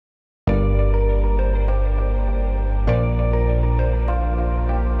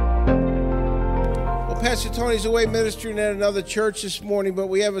Pastor Tony's away ministering at another church this morning, but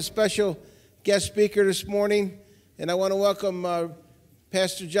we have a special guest speaker this morning, and I want to welcome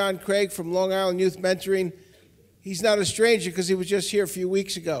Pastor John Cragg from Long Island Youth Mentoring. He's not a stranger because he was just here a few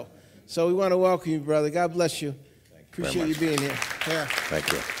weeks ago. So we want to welcome you, brother. God bless you. Appreciate you being here. Yeah. Thank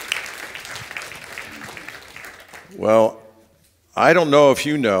you. Well, I don't know if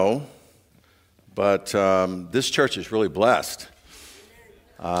you know, but this church is really blessed.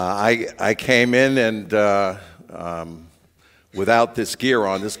 I came in and without this gear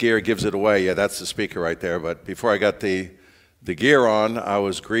on, this gear gives it away. Yeah, that's the speaker right there. But before I got the gear on, I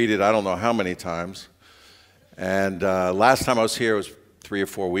was greeted I don't know how many times. And last time I was here was 3 or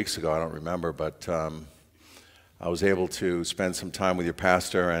 4 weeks ago. I don't remember, but I was able to spend some time with your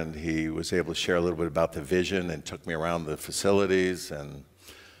pastor, and he was able to share a little bit about the vision and took me around the facilities, and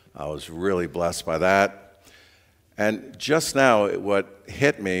I was really blessed by that. And just now, what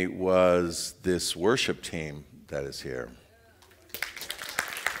hit me was this worship team that is here.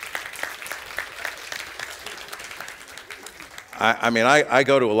 I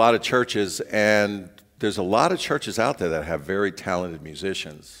go to a lot of churches, and there's a lot of churches out there that have very talented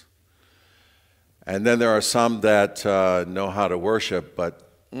musicians. And then there are some that know how to worship,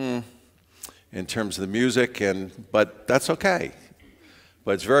 but in terms of the music, but that's okay.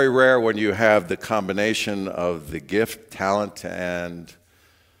 But it's very rare when you have the combination of the gift, talent, and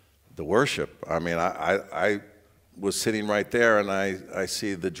the worship. I mean, I was sitting right there, and I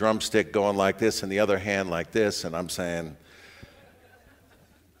see the drumstick going like this and the other hand like this, and I'm saying,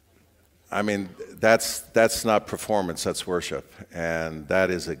 I mean, that's not performance, that's worship. And that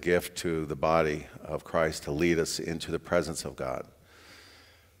is a gift to the body of Christ to lead us into the presence of God.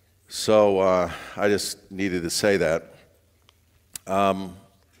 So I just needed to say that.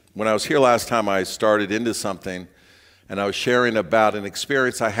 When I was here last time, I started into something, and I was sharing about an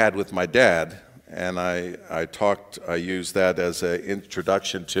experience I had with my dad, and I used that as an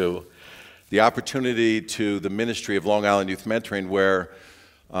introduction to the opportunity to the ministry of Long Island Youth Mentoring, where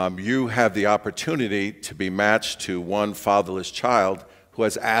you have the opportunity to be matched to one fatherless child who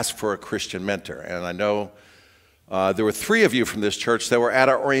has asked for a Christian mentor. And I know there were 3 of you from this church that were at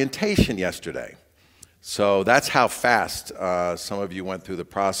our orientation yesterday. So that's how fast some of you went through the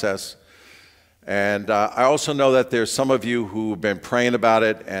process. And I also know that there's some of you who've been praying about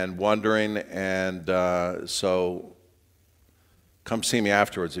it and wondering, and so come see me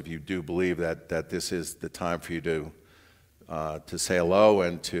afterwards if you do believe that this is the time for you to say hello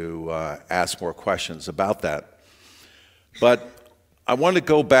and to ask more questions about that. But I want to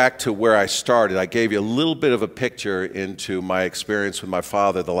go back to where I started. I gave you a little bit of a picture into my experience with my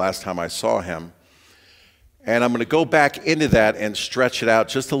father the last time I saw him. And I'm going to go back into that and stretch it out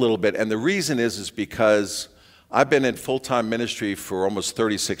just a little bit. And the reason is because I've been in full-time ministry for almost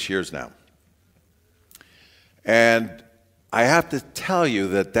 36 years now. And I have to tell you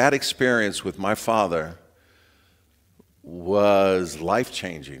that experience with my father was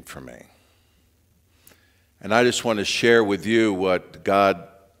life-changing for me. And I just want to share with you what God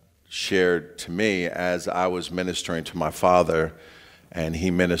shared to me as I was ministering to my father, and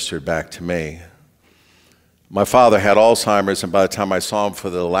he ministered back to me. My father had Alzheimer's, and by the time I saw him for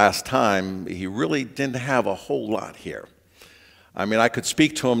the last time, he really didn't have a whole lot here. I mean, I could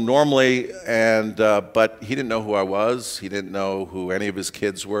speak to him normally, but he didn't know who I was. He didn't know who any of his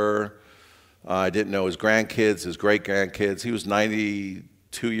kids were. I didn't know his grandkids, his great-grandkids. He was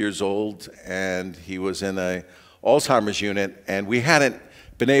 92 years old, and he was in an Alzheimer's unit, and we hadn't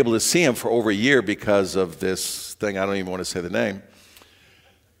been able to see him for over a year because of this thing. I don't even want to say the name.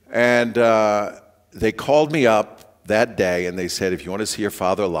 And they called me up that day, and they said, if you want to see your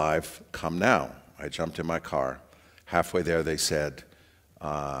father alive, come now. I jumped in my car. Halfway there, they said,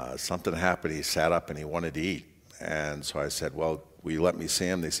 something happened. He sat up, and he wanted to eat. And so I said, well, will you let me see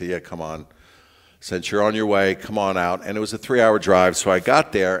him? They said, yeah, come on. Since you're on your way, come on out. And it was a 3-hour drive, so I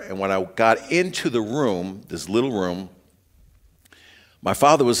got there, and when I got into the room, this little room, my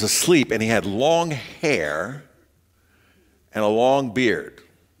father was asleep, and he had long hair and a long beard.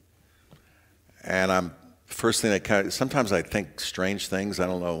 And first thing that sometimes I think strange things, I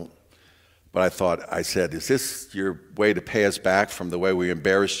don't know. But I said, is this your way to pay us back from the way we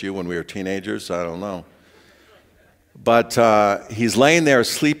embarrassed you when we were teenagers? I don't know. But he's laying there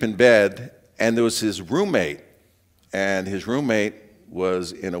asleep in bed, and there was his roommate. And his roommate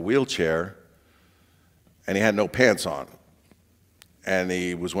was in a wheelchair, and he had no pants on. And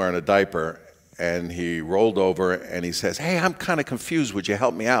he was wearing a diaper, and he rolled over, and he says, hey, I'm kind of confused. Would you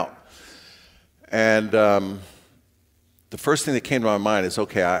help me out? And the first thing that came to my mind is,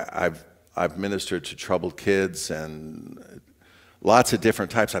 okay, I've ministered to troubled kids and lots of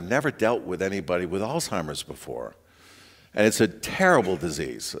different types. I've never dealt with anybody with Alzheimer's before. And it's a terrible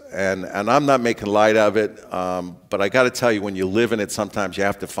disease. And I'm not making light of it, but I got to tell you, when you live in it, sometimes you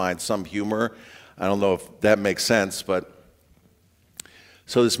have to find some humor. I don't know if that makes sense, but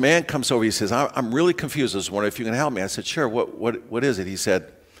so this man comes over, he says, I'm really confused. I was wondering if you can help me. I said, sure, what is it? He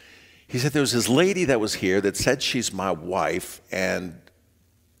said, there was this lady that was here that said she's my wife, and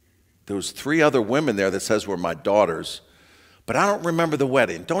there was 3 other women there that says were my daughters, but I don't remember the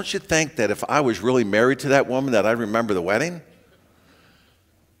wedding. Don't you think that if I was really married to that woman that I'd remember the wedding?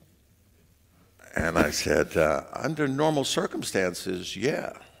 And I said, under normal circumstances,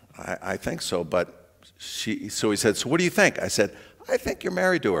 yeah, I think so. But so he said, so what do you think? I said, I think you're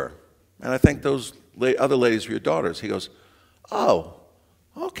married to her, and I think those other ladies were your daughters. He goes, oh,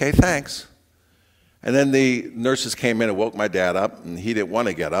 okay, thanks. And then the nurses came in and woke my dad up, and he didn't want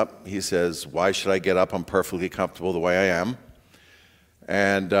to get up. He says, why should I get up? I'm perfectly comfortable the way I am.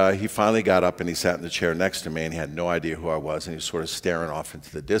 And he finally got up, and he sat in the chair next to me, and he had no idea who I was, and he was sort of staring off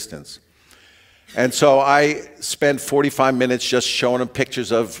into the distance. And so I spent 45 minutes just showing him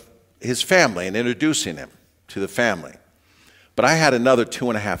pictures of his family and introducing him to the family. But I had another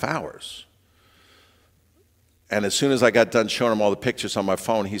 2.5 hours. And as soon as I got done showing him all the pictures on my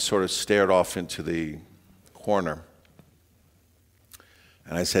phone, he sort of stared off into the corner.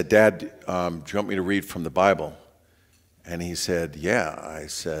 And I said, Dad, do you want me to read from the Bible? And he said, yeah. I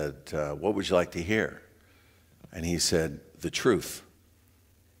said, what would you like to hear? And he said, the truth.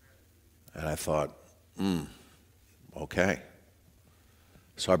 And I thought, okay.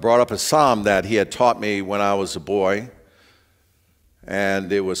 So I brought up a psalm that he had taught me when I was a boy,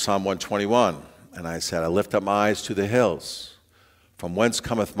 and it was Psalm 121. And I said, I lift up my eyes to the hills. From whence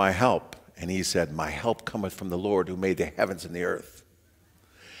cometh my help? And he said, my help cometh from the Lord who made the heavens and the earth.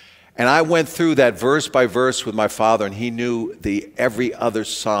 And I went through that verse by verse with my father, and he knew every other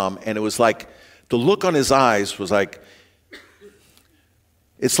psalm. And it was like, the look on his eyes was like,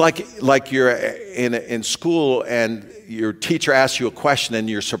 it's like you're in school and your teacher asks you a question and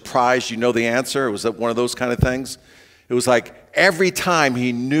you're surprised you know the answer. It was one of those kind of things. It was like every time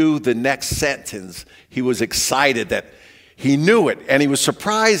he knew the next sentence, he was excited that he knew it, and he was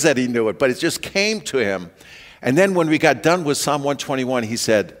surprised that he knew it, but it just came to him. And then when we got done with Psalm 121, he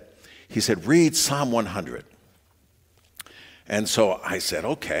said, read Psalm 100. And so I said,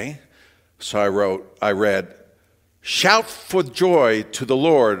 okay. So I read, shout for joy to the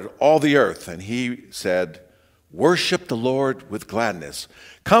Lord, all the earth. And he said, worship the Lord with gladness.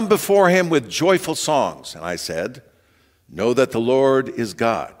 Come before him with joyful songs. And I said, know that the Lord is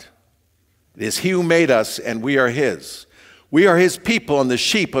God. It is he who made us, and we are his. We are his people and the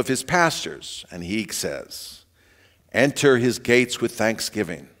sheep of his pastures. And he says, enter his gates with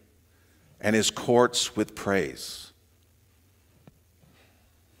thanksgiving and his courts with praise.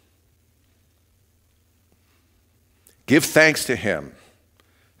 Give thanks to him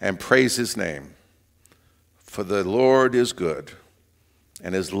and praise his name, for the Lord is good,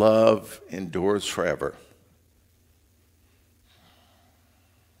 and his love endures forever.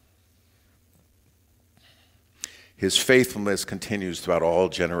 His faithfulness continues throughout all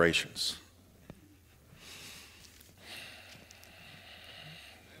generations.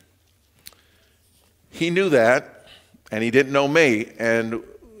 He knew that, and he didn't know me. And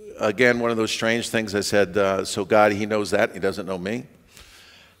again, one of those strange things, I said, so God, he knows that, he doesn't know me.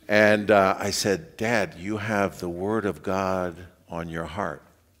 And I said, Dad, you have the Word of God on your heart.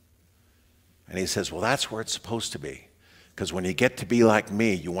 And he says, well, that's where it's supposed to be. Because when you get to be like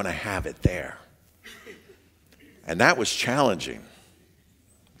me, you want to have it there. And that was challenging.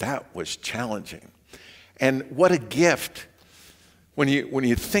 That was challenging. And what a gift when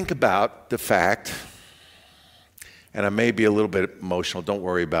you think about the fact, and I may be a little bit emotional, don't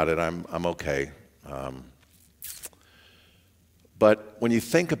worry about it, I'm okay. But when you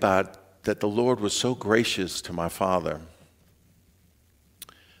think about that the Lord was so gracious to my father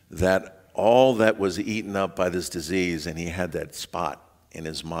that all that was eaten up by this disease, and he had that spot in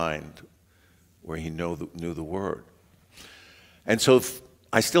his mind where he knew the Word. And so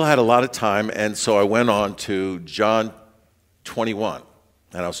I still had a lot of time, and so I went on to John 21.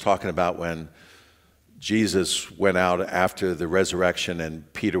 And I was talking about when Jesus went out after the resurrection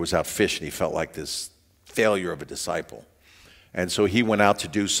and Peter was out fishing. He felt like this failure of a disciple. And so he went out to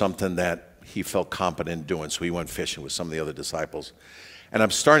do something that he felt competent in doing. So he went fishing with some of the other disciples. And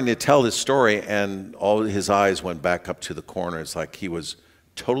I'm starting to tell this story, and all his eyes went back up to the corner. It's like he was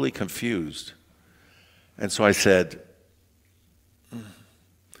totally confused. And so I said,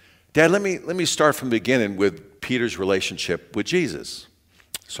 Dad, let me start from the beginning with Peter's relationship with Jesus.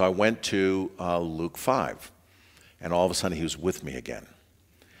 So I went to Luke 5. And all of a sudden, he was with me again.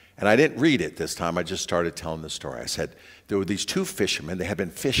 And I didn't read it this time. I just started telling the story. I said, there were these two fishermen. They had been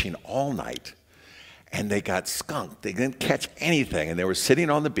fishing all night, and they got skunked. They didn't catch anything, and they were sitting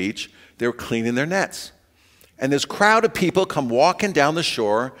on the beach. They were cleaning their nets. And this crowd of people come walking down the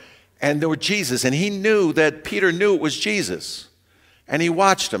shore, and there were Jesus, and he knew that Peter knew it was Jesus. And he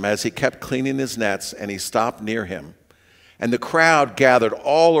watched him as he kept cleaning his nets, and he stopped near him. And the crowd gathered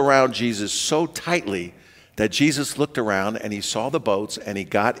all around Jesus so tightly that Jesus looked around, and he saw the boats, and he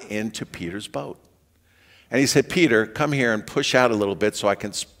got into Peter's boat. And he said, Peter, come here and push out a little bit so I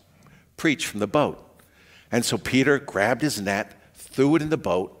can preach from the boat. And so Peter grabbed his net, threw it in the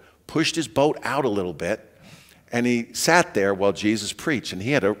boat, pushed his boat out a little bit, and he sat there while Jesus preached, and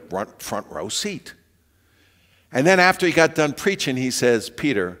he had a front row seat. And then after he got done preaching, he says,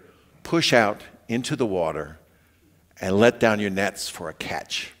 Peter, push out into the water and let down your nets for a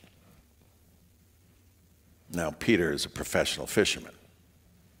catch. Now, Peter is a professional fisherman.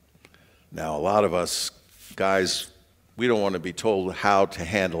 Now, a lot of us guys, we don't want to be told how to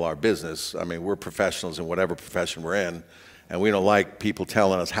handle our business. I mean, we're professionals in whatever profession we're in, and we don't like people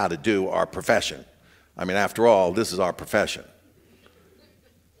telling us how to do our profession. I mean, after all, this is our profession.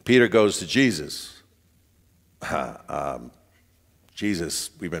 Peter goes to Jesus. Jesus,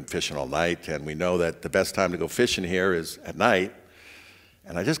 we've been fishing all night, and we know that the best time to go fishing here is at night.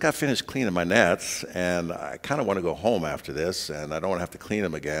 And I just got finished cleaning my nets, and I kind of want to go home after this, and I don't want to have to clean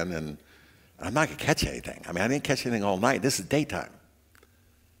them again, and I'm not going to catch anything. I mean, I didn't catch anything all night. This is daytime.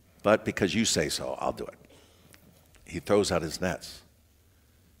 But because you say so, I'll do it. He throws out his nets.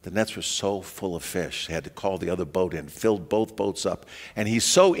 The nets were so full of fish, he had to call the other boat in, filled both boats up. And he's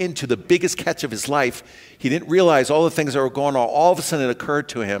so into the biggest catch of his life, he didn't realize all the things that were going on. All of a sudden it occurred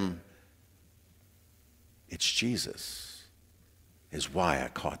to him, it's Jesus is why I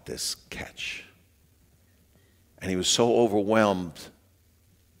caught this catch. And he was so overwhelmed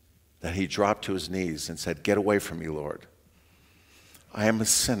that he dropped to his knees and said, get away from me, Lord. I am a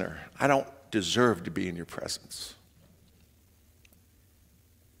sinner. I don't deserve to be in your presence.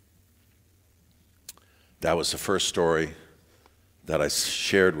 That was the first story that I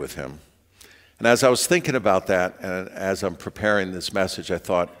shared with him. And as I was thinking about that, and as I'm preparing this message, I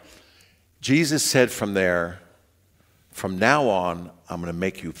thought, Jesus said from there, from now on, I'm going to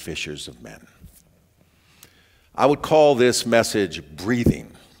make you fishers of men. I would call this message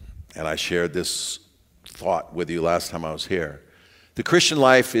breathing, and I shared this thought with you last time I was here. The Christian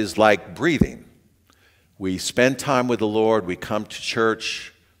life is like breathing. We spend time with the Lord, we come to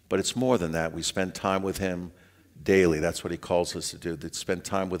church, but it's more than that. We spend time with him daily. That's what he calls us to do, to spend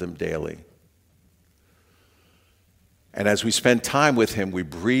time with him daily. And as we spend time with him, we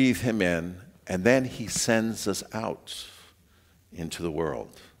breathe him in, and then he sends us out into the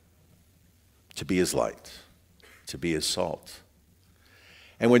world to be his light, to be his salt.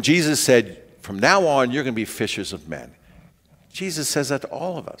 And when Jesus said, from now on, you're going to be fishers of men, Jesus says that to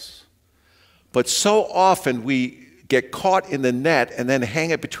all of us. But so often we get caught in the net and then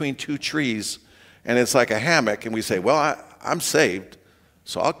hang it between two trees, and it's like a hammock, and we say, well, I'm saved,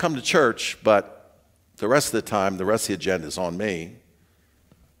 so I'll come to church, but the rest of the time, the rest of the agenda is on me.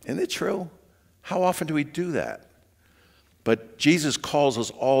 Isn't it true? How often do we do that? But Jesus calls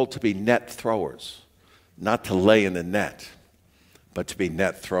us all to be net throwers, not to lay in the net, but to be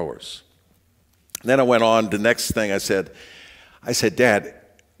net throwers. And then I went on, the next thing I said, Dad,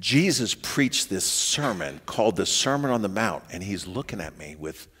 Jesus preached this sermon called the Sermon on the Mount, and he's looking at me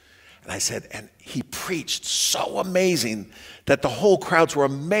with, and I said, and he preached so amazing that the whole crowds were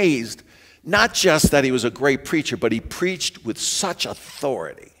amazed, not just that he was a great preacher, but he preached with such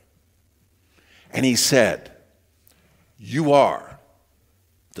authority. And he said, you are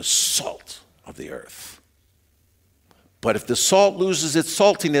the salt of the earth. But if the salt loses its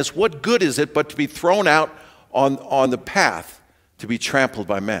saltiness, what good is it but to be thrown out on the path to be trampled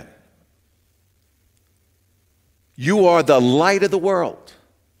by men? You are the light of the world.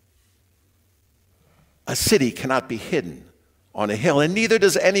 A city cannot be hidden on a hill, and neither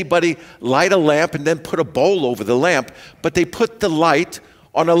does anybody light a lamp and then put a bowl over the lamp, but they put the light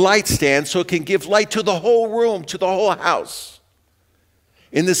on a light stand so it can give light to the whole room, to the whole house.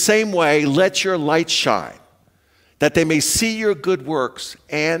 In the same way, let your light shine, that they may see your good works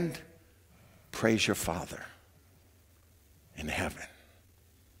and praise your Father in heaven.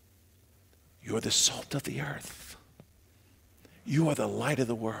 You are the salt of the earth. You are the light of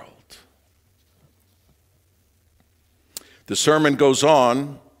the world. The sermon goes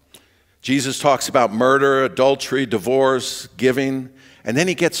on. Jesus talks about murder, adultery, divorce, giving, and then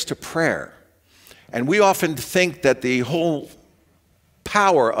he gets to prayer. And we often think that the whole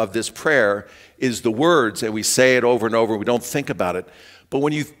power of this prayer is the words, and we say it over and over, we don't think about it. But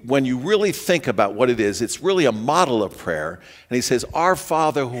when you really think about what it is, it's really a model of prayer. And he says, Our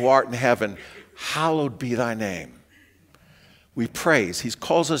Father who art in heaven, hallowed be thy name. We praise. He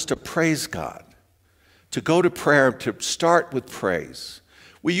calls us to praise God, to go to prayer, to start with praise.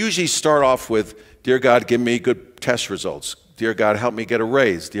 We usually start off with, Dear God, give me good test results. Dear God, help me get a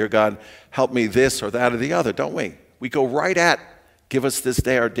raise. Dear God, help me this or that or the other, don't we? We go right at, give us this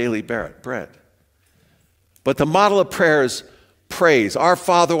day our daily bread. But the model of prayer is praise. Our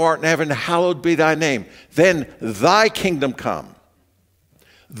Father who art in heaven, hallowed be thy name. Then thy kingdom come.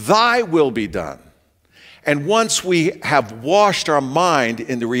 Thy will be done. And once we have washed our mind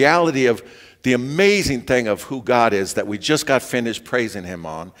in the reality of the amazing thing of who God is that we just got finished praising him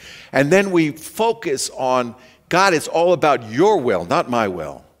on, and then we focus on, God, it's all about your will, not my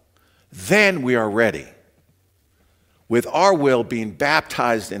will, then we are ready, with our will being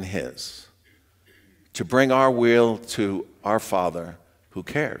baptized in his, to bring our will to our Father who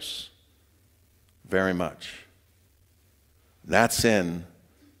cares very much. That's in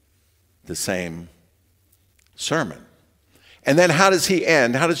the same sermon. And then how does he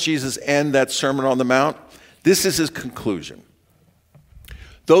end? How does Jesus end that Sermon on the Mount? This is his conclusion.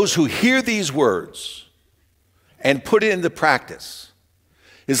 Those who hear these words and put it into practice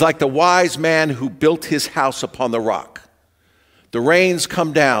is like the wise man who built his house upon the rock. The rains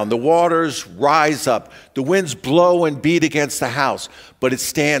come down, the waters rise up, the winds blow and beat against the house, but it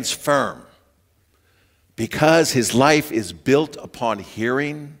stands firm because his life is built upon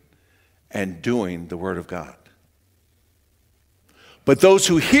hearing and doing the word of God. But those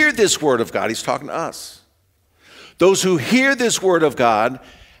who hear this word of God, he's talking to us, those who hear this word of God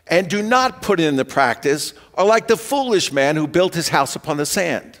and do not put it into practice are like the foolish man who built his house upon the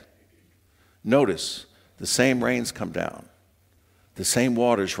sand. Notice, the same rains come down, the same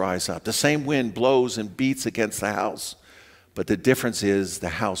waters rise up, the same wind blows and beats against the house, but the difference is the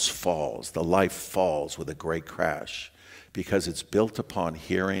house falls, the life falls with a great crash because it's built upon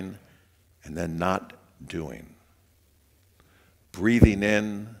hearing and then not doing. Breathing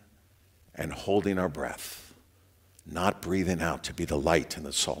in and holding our breath, not breathing out to be the light and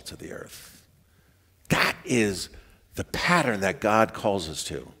the salt of the earth. That is the pattern that God calls us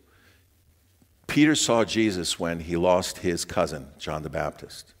to. Peter saw Jesus when he lost his cousin, John the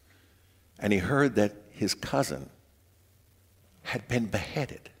Baptist, and he heard that his cousin had been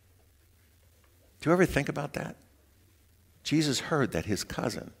beheaded. Do you ever think about that? Jesus heard that his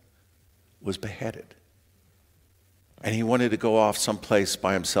cousin was beheaded. And he wanted to go off someplace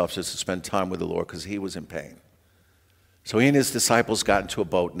by himself just to spend time with the Lord because he was in pain. So he and his disciples got into a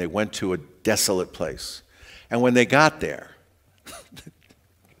boat and they went to a desolate place. And when they got there,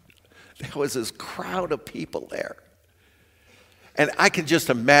 there was this crowd of people there. And I can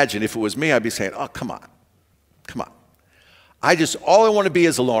just imagine if it was me, I'd be saying, oh, come on, come on. All I want to be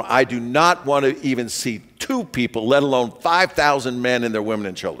is alone. I do not want to even see two people, let alone 5,000 men and their women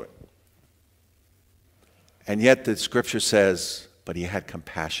and children. And yet the scripture says, but he had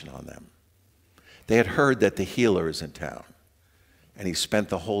compassion on them. They had heard that the healer is in town. And he spent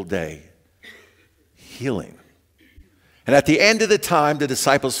the whole day healing. And at the end of the time, the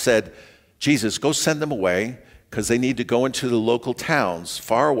disciples said, Jesus, go send them away because they need to go into the local towns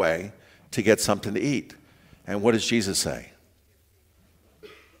far away to get something to eat. And what does Jesus say?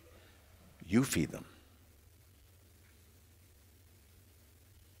 You feed them.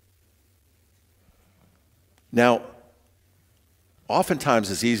 Now,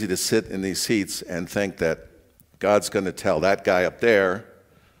 oftentimes it's easy to sit in these seats and think that God's going to tell that guy up there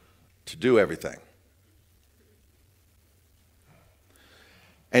to do everything.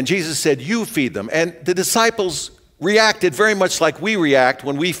 And Jesus said, you feed them. And the disciples reacted very much like we react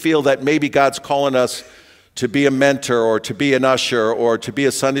when we feel that maybe God's calling us to be a mentor or to be an usher or to be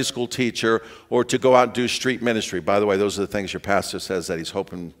a Sunday school teacher or to go out and do street ministry. By the way, those are the things your pastor says that he's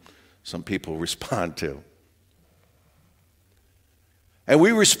hoping some people respond to. And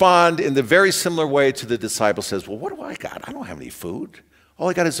we respond in the very similar way to the disciple says, well, what do I got? I don't have any food. All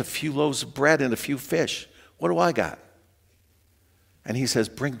I got is a few loaves of bread and a few fish. What do I got? And he says,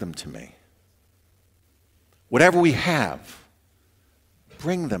 bring them to me. Whatever we have,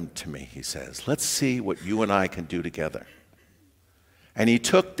 bring them to me, he says. Let's see what you and I can do together. And he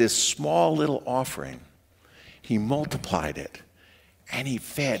took this small little offering, he multiplied it, and he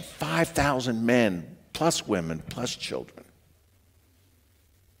fed 5,000 men, plus women, plus children.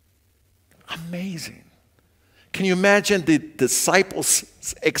 Amazing. Can you imagine the disciples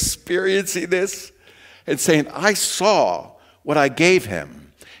experiencing this and saying, I saw what I gave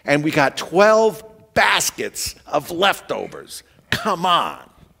him, and we got 12 baskets of leftovers. come on.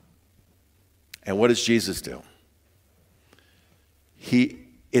 And what does Jesus do?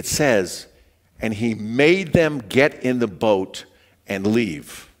 It says, and he made them get in the boat and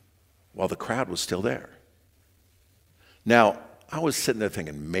leave while the crowd was still there. Now, I was sitting there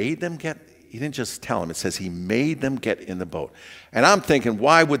thinking, he didn't just tell them. It says he made them get in the boat. And I'm thinking,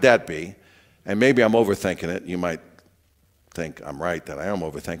 why would that be? And maybe I'm overthinking it. You might think I'm right that I am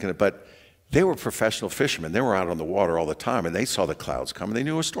overthinking it. But they were professional fishermen. They were out on the water all the time, and they saw the clouds coming. They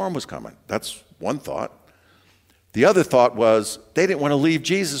knew a storm was coming. That's one thought. The other thought was they didn't want to leave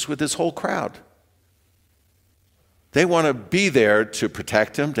Jesus with this whole crowd. They want to be there to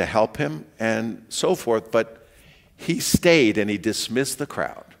protect him, to help him, and so forth. But he stayed and he dismissed the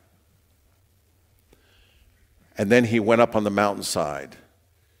crowd. And then he went up on the mountainside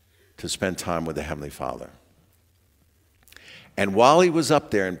to spend time with the Heavenly Father. And while he was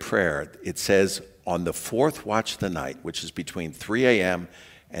up there in prayer, it says on the fourth watch of the night, which is between 3 a.m.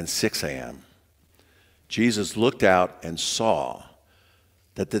 and 6 a.m., Jesus looked out and saw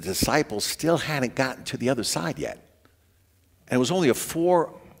that the disciples still hadn't gotten to the other side yet. And it was only a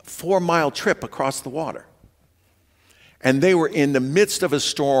four-mile trip across the water. And they were in the midst of a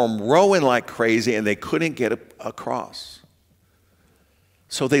storm, rowing like crazy, and they couldn't get across.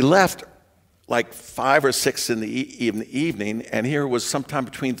 So they left like 5 or 6 in the evening, and here was sometime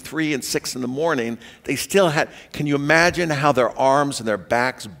between 3 and 6 in the morning. They still had, can you imagine how their arms and their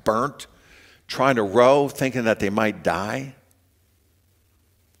backs burnt trying to row, thinking that they might die?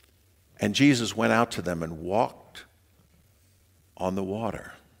 And Jesus went out to them and walked on the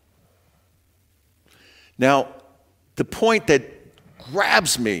water. Now, the point that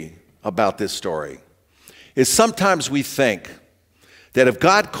grabs me about this story is sometimes we think that if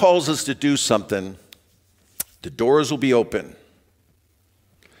God calls us to do something, the doors will be open.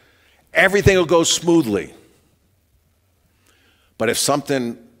 Everything will go smoothly. But if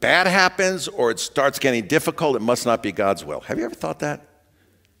something bad happens or it starts getting difficult, it must not be God's will. Have you ever thought that?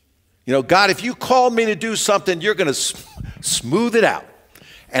 You know, God, if you called me to do something, you're going to smooth it out.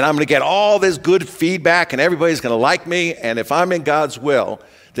 And I'm going to get all this good feedback and everybody's going to like me. And if I'm in God's will,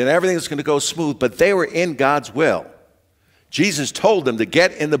 then everything's going to go smooth. But they were in God's will. Jesus told them to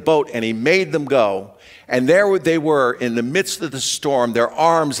get in the boat and he made them go. And there they were in the midst of the storm, their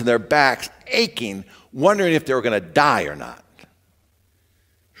arms and their backs aching, wondering if they were going to die or not.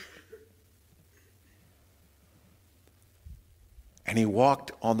 And he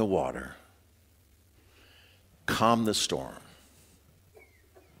walked on the water, calmed the storm.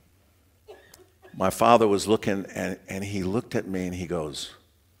 My father was looking, and he looked at me and he goes,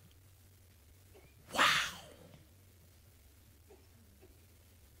 wow.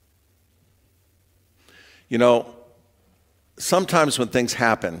 You know, sometimes when things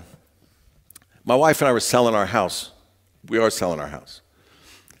happen, my wife and I were selling our house. We are selling our house.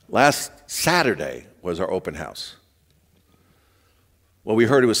 Last Saturday was our open house. Well, we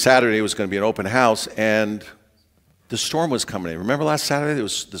heard it was Saturday, it was going to be an open house, and the storm was coming in. Remember last Saturday, there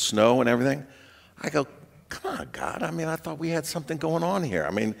was the snow and everything? I go, come on, God. I mean, I thought we had something going on here.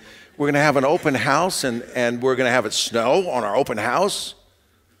 I mean, we're going to have an open house, and we're going to have it snow on our open house?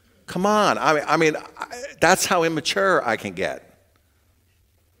 Come on. I mean, that's how immature I can get.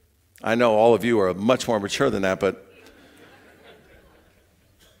 I know all of you are much more mature than that, but...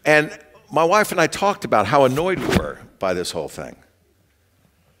 And my wife and I talked about how annoyed we were by this whole thing.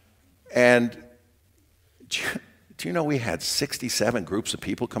 And do you know we had 67 groups of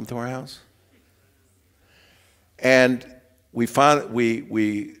people come to our house? And we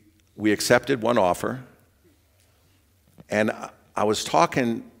accepted one offer. And I was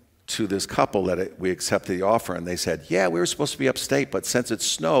talking to this couple that we accepted the offer, and they said, yeah, we were supposed to be upstate, but since it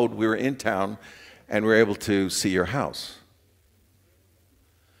snowed, we were in town, and we were able to see your house.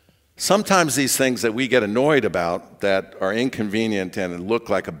 Sometimes these things that we get annoyed about that are inconvenient and look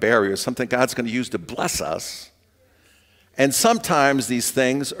like a barrier is something God's going to use to bless us. And sometimes these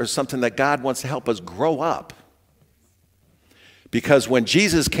things are something that God wants to help us grow up. Because when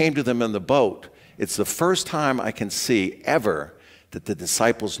Jesus came to them in the boat, it's the first time I can see ever that the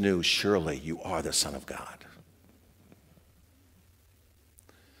disciples knew, surely you are the Son of God.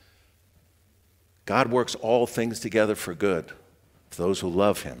 God works all things together for good for those who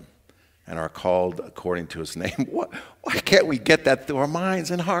love him and are called according to his name. Why can't we get that through our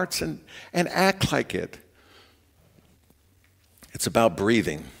minds and hearts and act like it? It's about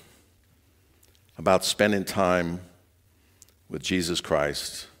breathing, about spending time with Jesus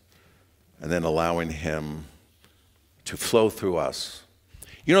Christ and then allowing him to flow through us.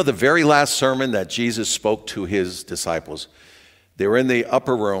 You know, the very last sermon that Jesus spoke to his disciples, they were in the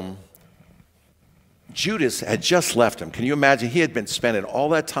upper room Judas had just left him. Can you imagine? He had been spending all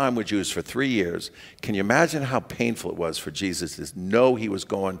that time with Judas for 3 years. Can you imagine how painful it was for Jesus to know he was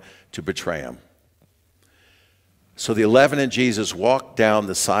going to betray him? So the 11 and Jesus walked down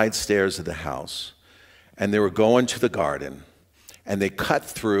the side stairs of the house, and they were going to the garden, and they cut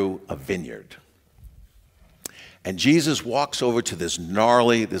through a vineyard. And Jesus walks over to this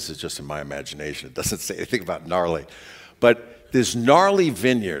gnarly, this is just in my imagination, it doesn't say anything about gnarly, but this gnarly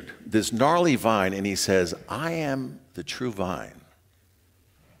vineyard, this gnarly vine, and he says, I am the true vine,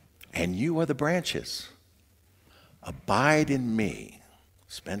 and you are the branches. Abide in me,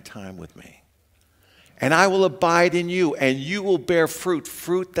 spend time with me, and I will abide in you, and you will bear fruit,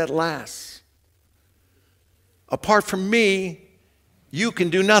 fruit that lasts. Apart from me, you can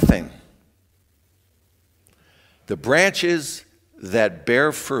do nothing. The branches that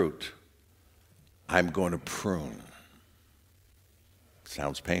bear fruit, I'm going to prune.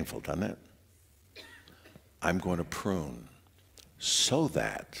 Sounds painful, doesn't it? I'm going to prune so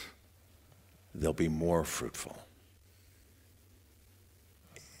that they'll be more fruitful.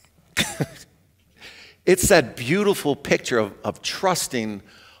 It's that beautiful picture of trusting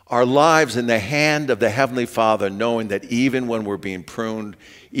our lives in the hand of the Heavenly Father, knowing that even when we're being pruned,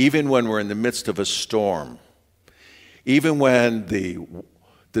 even when we're in the midst of a storm, even when the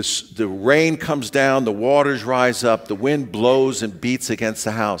rain comes down, the waters rise up, the wind blows and beats against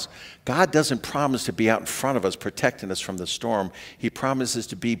the house, God doesn't promise to be out in front of us, protecting us from the storm. He promises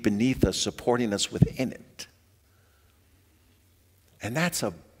to be beneath us, supporting us within it. And that's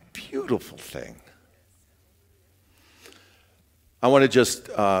a beautiful thing. I want to just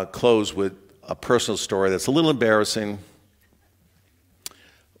close with a personal story that's a little embarrassing,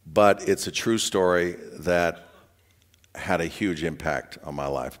 but it's a true story that had a huge impact on my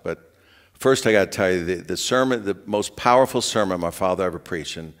life. But first I got to tell you, the sermon, the most powerful sermon my father ever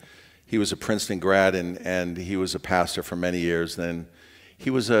preached, and he was a Princeton grad, and he was a pastor for many years. Then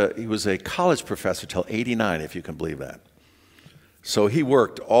he was a college professor till 89, if you can believe that. So he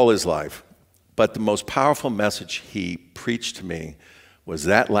worked all his life. But the most powerful message he preached to me was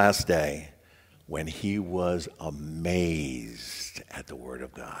that last day when he was amazed at the Word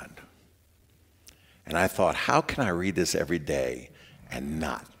of God. And I thought, how can I read this every day and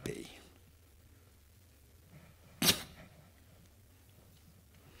not be?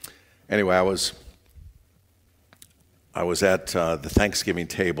 Anyway, I was at the Thanksgiving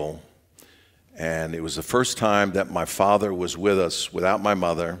table, and it was the first time that my father was with us without my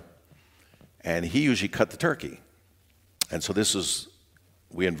mother, and he usually cut the turkey. And so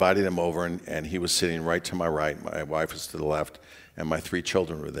we invited him over, and he was sitting right to my right. My wife was to the left, and my 3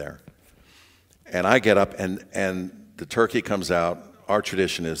 children were there. And I get up, and the turkey comes out. Our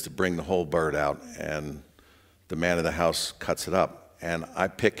tradition is to bring the whole bird out, and the man of the house cuts it up. And I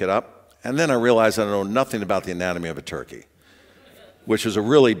pick it up, and then I realize I know nothing about the anatomy of a turkey, which was a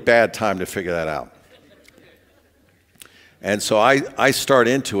really bad time to figure that out. And so I start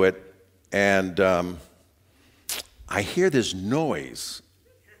into it, and I hear this noise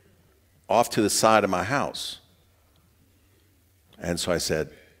off to the side of my house. And so I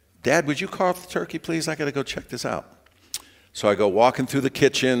said, Dad, would you carve the turkey, please? I got to go check this out. So I go walking through the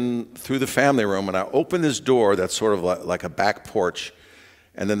kitchen, through the family room, and I open this door that's sort of like a back porch,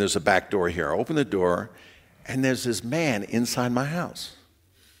 and then there's a back door here. I open the door, and there's this man inside my house.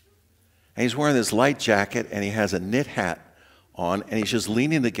 And he's wearing this light jacket, and he has a knit hat on, and he's just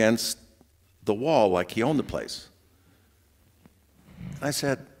leaning against the wall like he owned the place. And I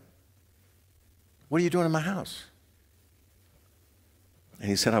said, what are you doing in my house? And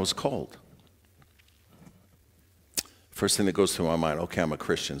he said, I was cold. First thing that goes through my mind, okay, I'm a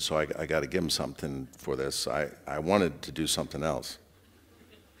Christian, so I got to give him something for this. I wanted to do something else.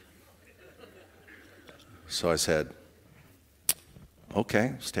 So I said,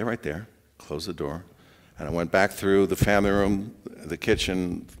 okay, stay right there. Close the door. And I went back through the family room, the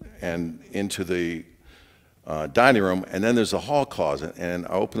kitchen, and into the dining room, and then there's a hall closet. And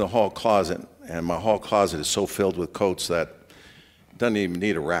I opened the hall closet, and my hall closet is so filled with coats that it doesn't even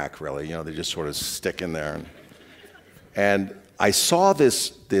need a rack, really. You know, they just sort of stick in there. And I saw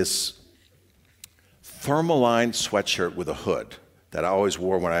this thermaline sweatshirt with a hood that I always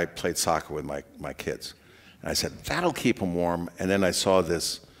wore when I played soccer with my kids. And I said, that'll keep them warm. And then I saw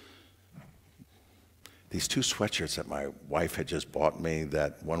these 2 sweatshirts that my wife had just bought me,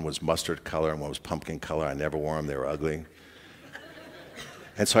 that one was mustard color and one was pumpkin color. I never wore them. They were ugly.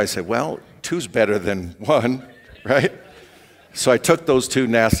 And so I said, well, 2's better than 1, right? So I took those 2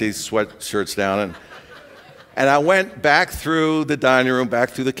 nasty sweatshirts down, and I went back through the dining room, back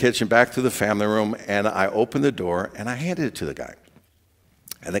through the kitchen, back through the family room, and I opened the door, and I handed it to the guy.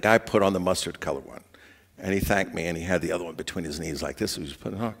 And the guy put on the mustard color one. And he thanked me, and he had the other one between his knees like this. He was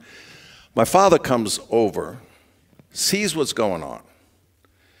putting it on. My father comes over, sees what's going on,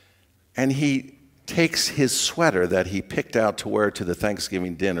 and he takes his sweater that he picked out to wear to the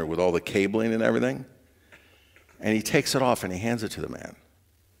Thanksgiving dinner with all the cabling and everything, and he takes it off and he hands it to the man.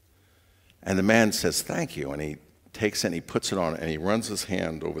 And the man says, thank you, and he takes it and he puts it on and he runs his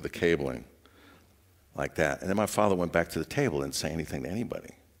hand over the cabling like that. And then my father went back to the table and didn't say anything to anybody.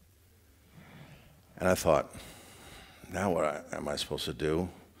 And I thought, now what am I supposed to do?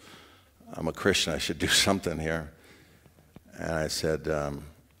 I'm a Christian, I should do something here. And I said,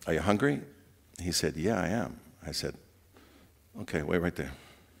 are you hungry? He said, yeah, I am. I said, okay, wait right there.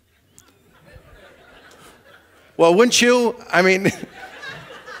 Well, wouldn't you? I mean,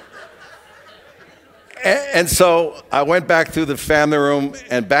 and so I went back through the family room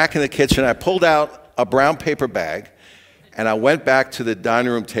and back in the kitchen. I pulled out a brown paper bag, and I went back to the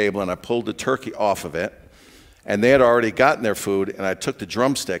dining room table, and I pulled the turkey off of it. And they had already gotten their food, and I took the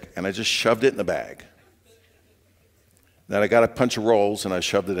drumstick, and I just shoved it in the bag. Then I got a bunch of rolls, and I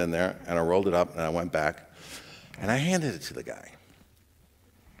shoved it in there, and I rolled it up, and I went back, and I handed it to the guy.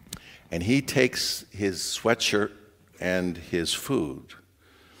 And he takes his sweatshirt and his food,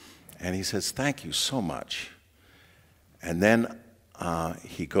 and he says, thank you so much. And then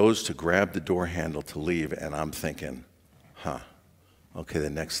he goes to grab the door handle to leave, and I'm thinking, okay, the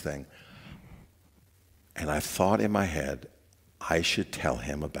next thing. And I thought in my head, I should tell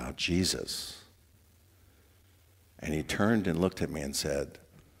him about Jesus. And he turned and looked at me and said,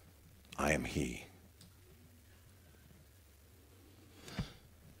 I am he.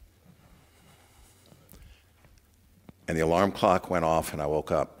 And the alarm clock went off and I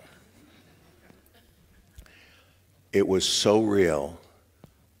woke up. It was so real.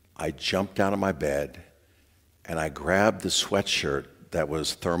 I jumped out of my bed and I grabbed the sweatshirt that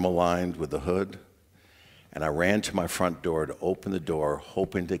was thermal lined with the hood, and I ran to my front door to open the door,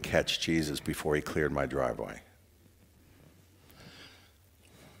 hoping to catch Jesus before he cleared my driveway.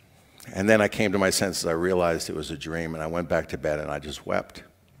 And then I came to my senses. I realized it was a dream, and I went back to bed and I just wept.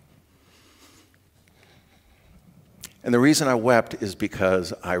 And the reason I wept is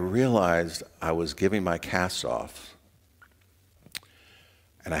because I realized I was giving my cast off,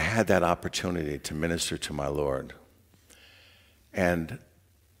 and I had that opportunity to minister to my Lord. And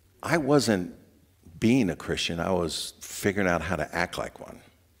I wasn't being a Christian, I was figuring out how to act like one.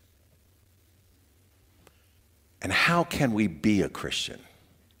 And how can we be a Christian?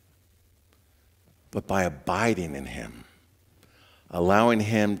 But by abiding in him, allowing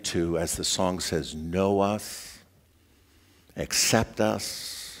him to, as the song says, know us, accept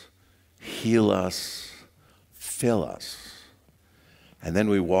us, heal us, fill us. And then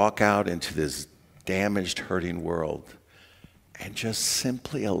we walk out into this damaged, hurting world and just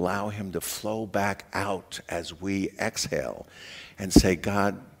simply allow him to flow back out as we exhale and say,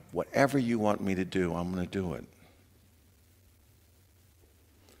 God, whatever you want me to do, I'm going to do it.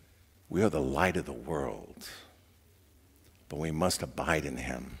 We are the light of the world, but we must abide in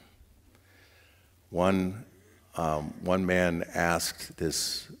him. One man asked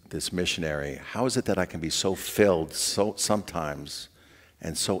this missionary, how is it that I can be so filled sometimes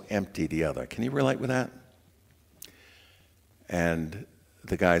and so empty the other? Can you relate with that? And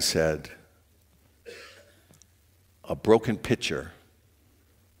the guy said, a broken pitcher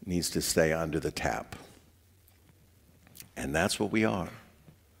needs to stay under the tap. And that's what we are.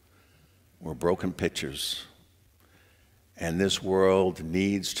 We're broken pitchers. And this world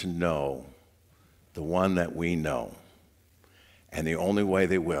needs to know the one that we know. And the only way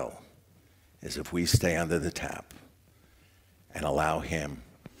they will is if we stay under the tap and allow him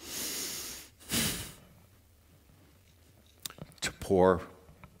to pour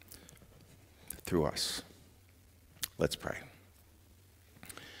through us. Let's pray.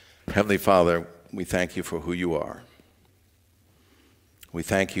 Heavenly Father, we thank you for who you are. We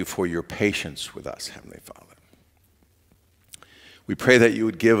thank you for your patience with us, Heavenly Father. We pray that you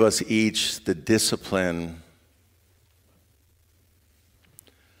would give us each the discipline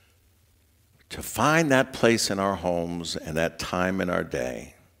to find that place in our homes and that time in our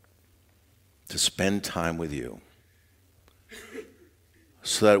day to spend time with you,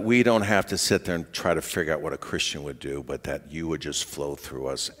 so that we don't have to sit there and try to figure out what a Christian would do, but that you would just flow through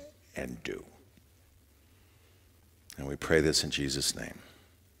us and do. And we pray this in Jesus' name.